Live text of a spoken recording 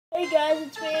Hey guys,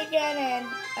 it's me again,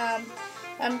 and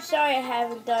I'm sorry I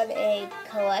haven't done a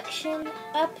collection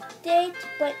update,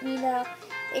 but you know,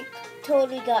 it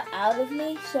totally got out of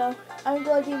me, so I'm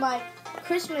going to do my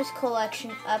Christmas collection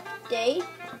update.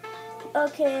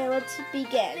 Okay, let's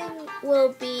begin.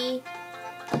 Will be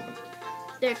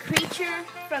the creature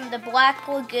from the Black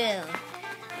Lagoon.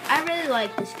 I really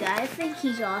like this guy. I think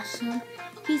he's awesome.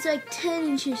 He's like 10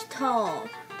 inches tall.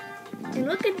 And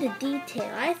look at the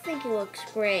detail. I think it looks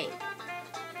great.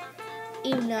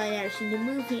 Even though I never seen the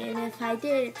movie, and if I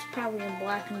did, it's probably in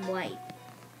black and white.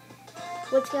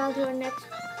 Let's go on to our next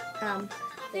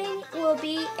thing. Will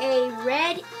be a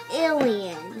red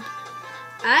alien.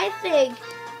 I think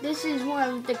this is one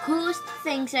of the coolest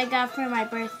things I got for my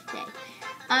birthday.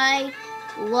 I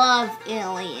love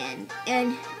alien,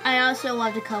 and I also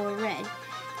love the color red.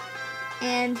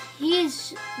 And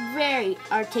he's very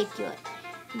articulate.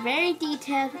 Very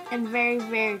detailed and very,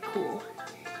 very cool.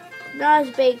 Not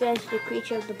as big as the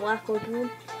creature of the Black Lagoon,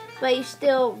 but he's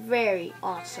still very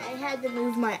awesome. I had to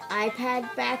move my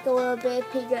iPad back a little bit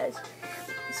because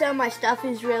some of my stuff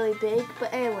is really big.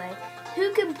 But anyway,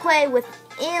 who can play with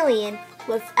Alien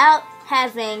without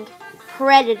having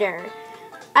Predator?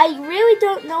 I really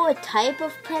don't know what type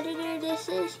of Predator this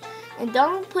is, and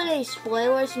don't put any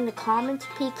spoilers in the comments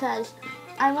because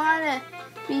I want to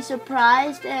be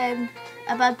surprised and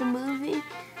about the movie,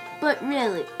 but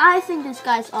really, I think this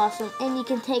guy's awesome, and he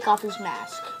can take off his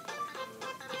mask.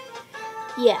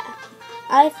 Yeah,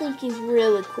 I think he's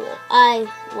really cool.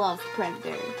 I love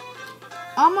Predator.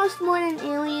 Almost more than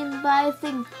Alien, but I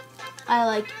think I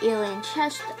like Alien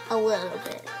just a little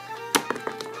bit.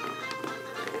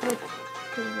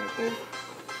 Okay,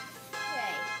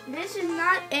 this is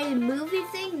not a movie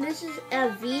thing, this is a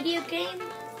video game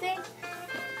thing.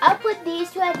 I'll put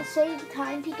these two at the same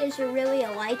time because they're really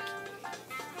alike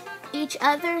each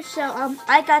other. So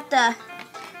I got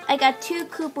two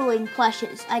Koopaling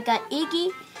plushes. I got Iggy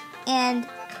and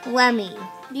Lemmy.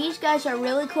 These guys are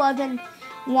really cool. I've been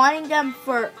wanting them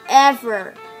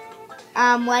forever.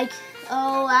 I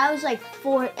was like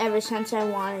 4 ever since I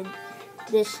wanted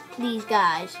these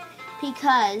guys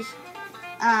because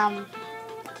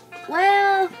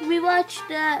we watched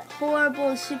the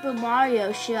horrible Super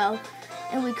Mario show.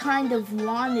 And we kind of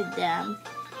wanted them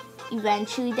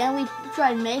eventually. Then we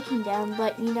tried making them,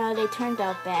 but you know, they turned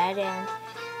out bad. And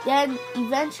then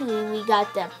eventually we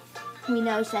got them. We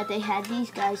noticed that they had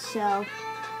these guys, so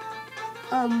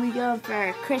we got them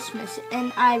for Christmas.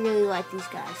 And I really like these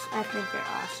guys. I think they're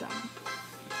awesome.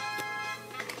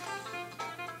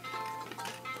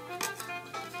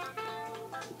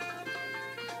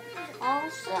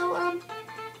 Also,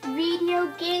 video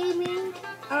gaming.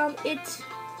 It's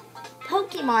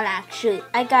Pokemon, actually.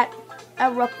 I got a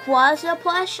Rayquaza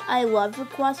plush. I love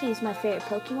Rayquaza. He's my favorite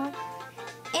Pokemon.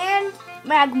 And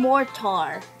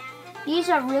Magmortar. These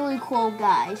are really cool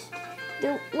guys.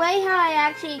 The way how I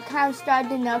actually kind of started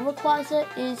to know Rayquaza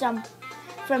is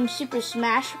from Super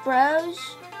Smash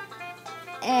Bros.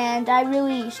 And I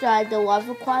really started to love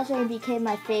Rayquaza and became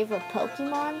my favorite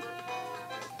Pokemon.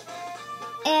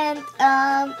 And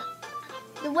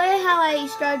the way how I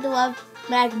started to love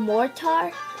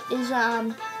Magmortar is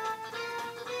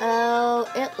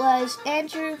it was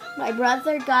Andrew, my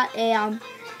brother, got a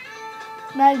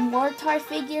Magmortar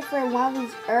figure for one of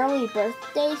his early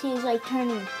birthdays. He was like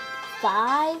turning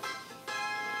 5,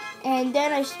 and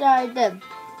then I started to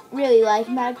really like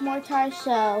Magmortar,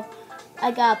 so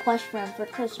I got a plush for him for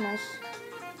Christmas.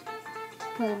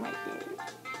 Put him right there.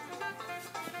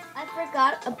 I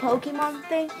forgot a Pokemon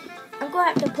thing. I'm gonna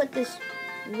have to put this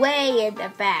way in the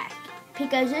back,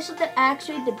 because this is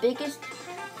actually the biggest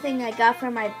thing I got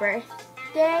for my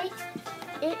birthday.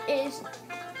 It is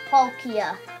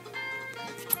Palkia.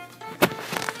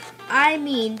 I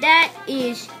mean, that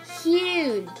is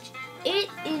huge. It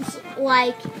is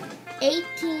like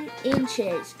 18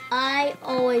 inches. I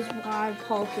always wanted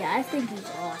Palkia. I think he's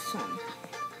awesome.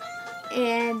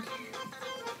 And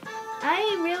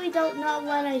I really don't know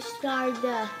when I started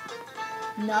to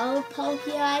know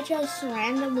Palkia. I just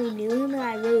randomly knew him, and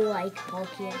I really like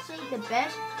Palkia. I saved the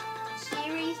best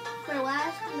series for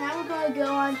last. Now we're going to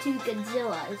go on to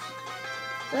Godzilla's.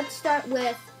 Let's start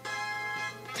with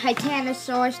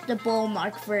Titanosaurus, the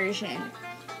Bullmark version.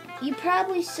 You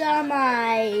probably saw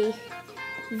my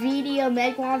video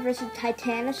Megalon versus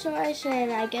Titanosaurus,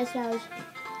 and I guess that was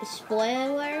a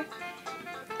spoiler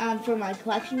for my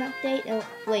collection update. Oh,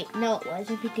 wait, no it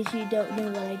wasn't, because you don't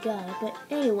know what I got. But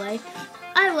anyway,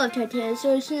 I love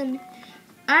Titanosaurus, and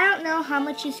I don't know how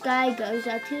much this guy goes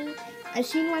up to. I've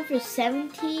seen one for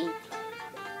 $70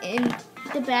 in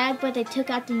the bag, but they took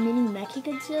out the mini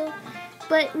Mechagodzilla.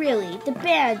 But really, the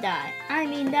Bandai, I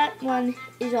mean, that one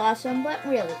is awesome, but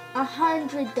really,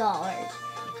 $100.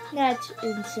 That's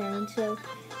insane, so.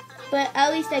 But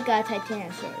at least I got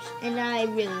Titanosaurus, and I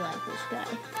really like this guy.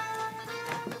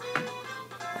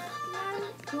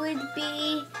 Would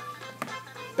be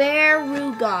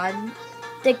Barugon,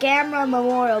 the Gamma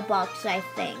Memorial Box, I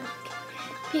think.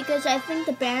 Because I think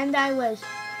the Bandai was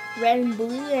red and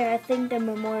blue, and I think the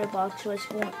Memorial Box was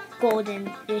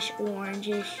golden-ish,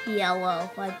 orange-ish,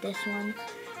 yellow, like this one.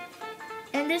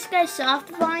 And this guy's soft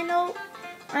vinyl.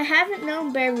 I haven't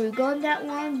known Barugon that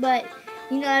long, but,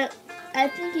 you know, I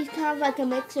think he's kind of like a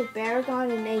mix of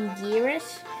Barugon and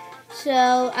Anguirus.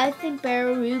 So I think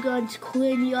Barugon's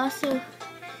cool, and you also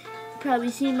probably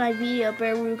seen my video,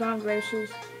 Barugon versus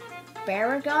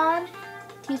Baragon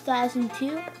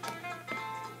 2002.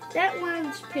 That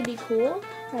one's pretty cool,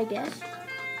 I guess.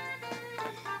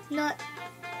 Not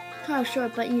kind of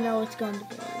short, but you know it's going to be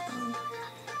Baragon.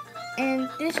 And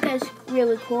this guy's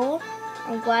really cool.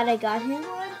 I'm glad I got him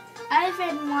one. I've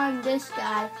been wanting this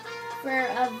guy for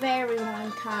a very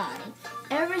long time.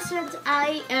 Ever since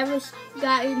I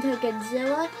got into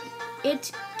Godzilla,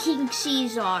 it's King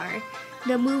Caesar,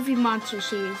 the movie monster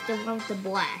series, the one with the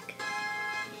black.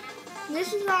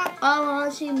 This is not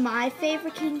honestly my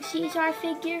favorite King Caesar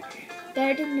figure,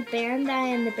 better than the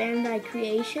Bandai and the Bandai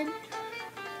Creation.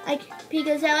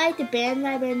 Because I like the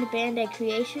Bandai and the Bandai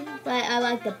Creation, but I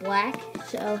like the black.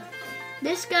 So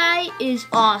this guy is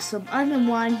awesome. I've been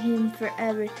wanting him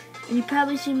forever. And you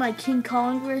probably see my King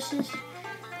Kong versus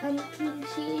King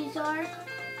Caesar.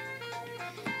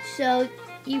 So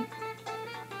you,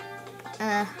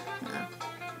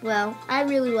 well, I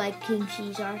really like King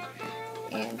Caesar,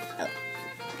 and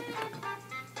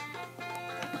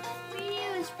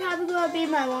video is probably gonna be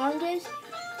my longest.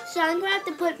 So I'm gonna have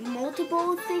to put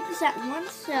multiple things at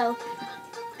once. So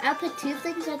I'll put two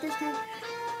things at this time.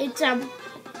 It's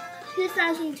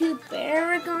 2002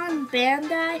 Baragon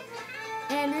Bandai.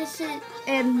 And this is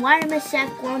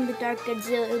YMSF won the Dark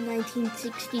Godzilla in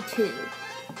 1962.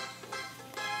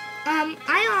 I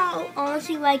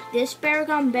honestly like this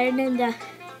Baragon better than the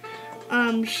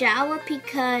Showa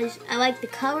because I like the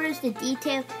colors, the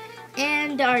detail,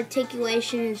 and the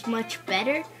articulation is much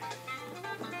better.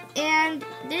 And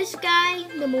this guy,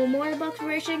 the Memorial Box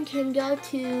version, can go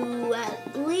to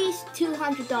at least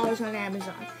 $200 on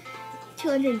Amazon,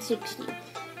 $260.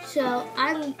 So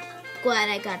I'm glad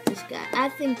I got this guy. I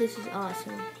think this is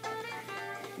awesome.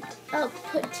 I'll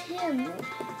put him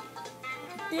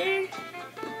there.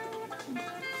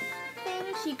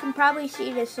 Things you can probably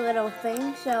see this little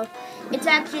thing. So it's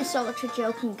actually a Soldier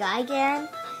Joking Gigan,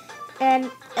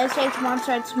 and SH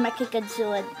Monster Arts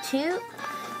Mechagodzilla 2.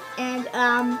 And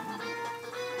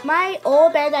my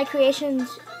old Bandai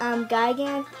Creations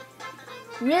Gigan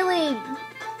really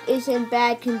is in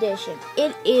bad condition.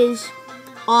 It is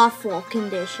awful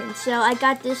condition. So I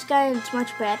got this guy, and it's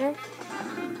much better.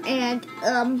 And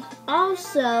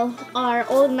also our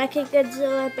old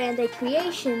Mechagodzilla Bandai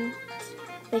Creations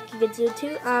Mechagodzilla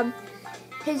 2,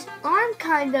 his arm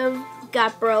kind of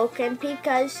got broken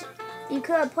because you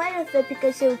couldn't play with it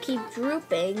because it would keep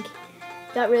drooping.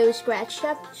 Got really scratched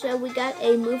up. So we got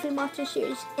a movie monster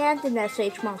series and an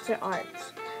SH Monster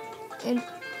Arts. And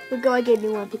we're going to get a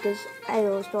new one because I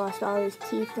almost lost all his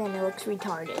teeth and it looks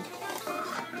retarded.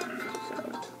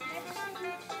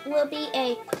 Will be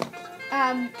a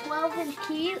 12-inch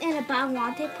Kiryu and a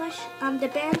Bawante plush. The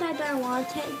Bandai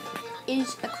Bawante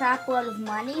is a crap load of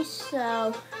money,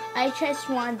 so I just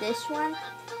wanted this one,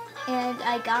 and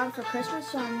I got him for Christmas,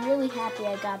 so I'm really happy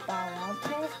I got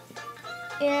Bawante.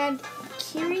 And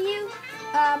Kiryu,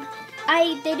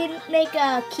 they didn't make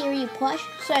a Kiryu plush,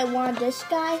 so I wanted this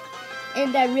guy,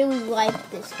 and I really like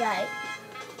this guy.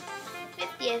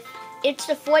 50th. It's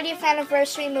the 40th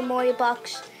anniversary Memorial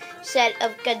Box set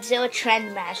of Godzilla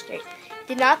Trendmasters.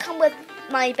 Did not come with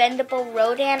my bendable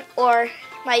Rodan or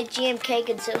my GMK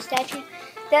Godzilla statue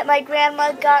that my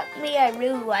grandma got me. I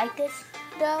really like this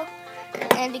though.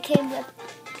 And it came with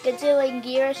Godzilla and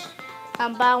Gears,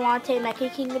 Bawante,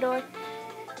 Mecha King Ghidorah,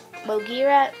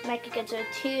 Mogira, Mecha Godzilla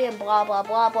 2, and blah blah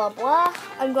blah blah blah.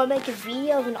 I'm gonna make a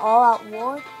video of an all-out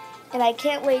war, and I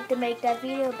can't wait to make that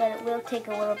video, but it will take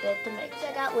a little bit to make. What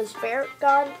I got was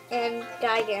Baragon and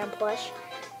Gigan plush.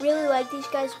 Really like these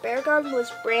guys. Baragon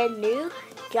was brand new.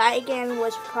 Gigan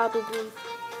was probably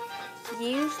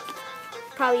used,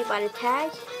 probably by the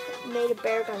tag. Made a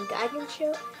Baragon Gigan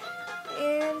show.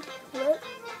 And look,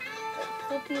 I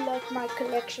hope you like my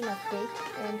collection update.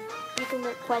 And you can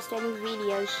request any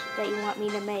videos that you want me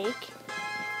to make.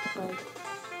 But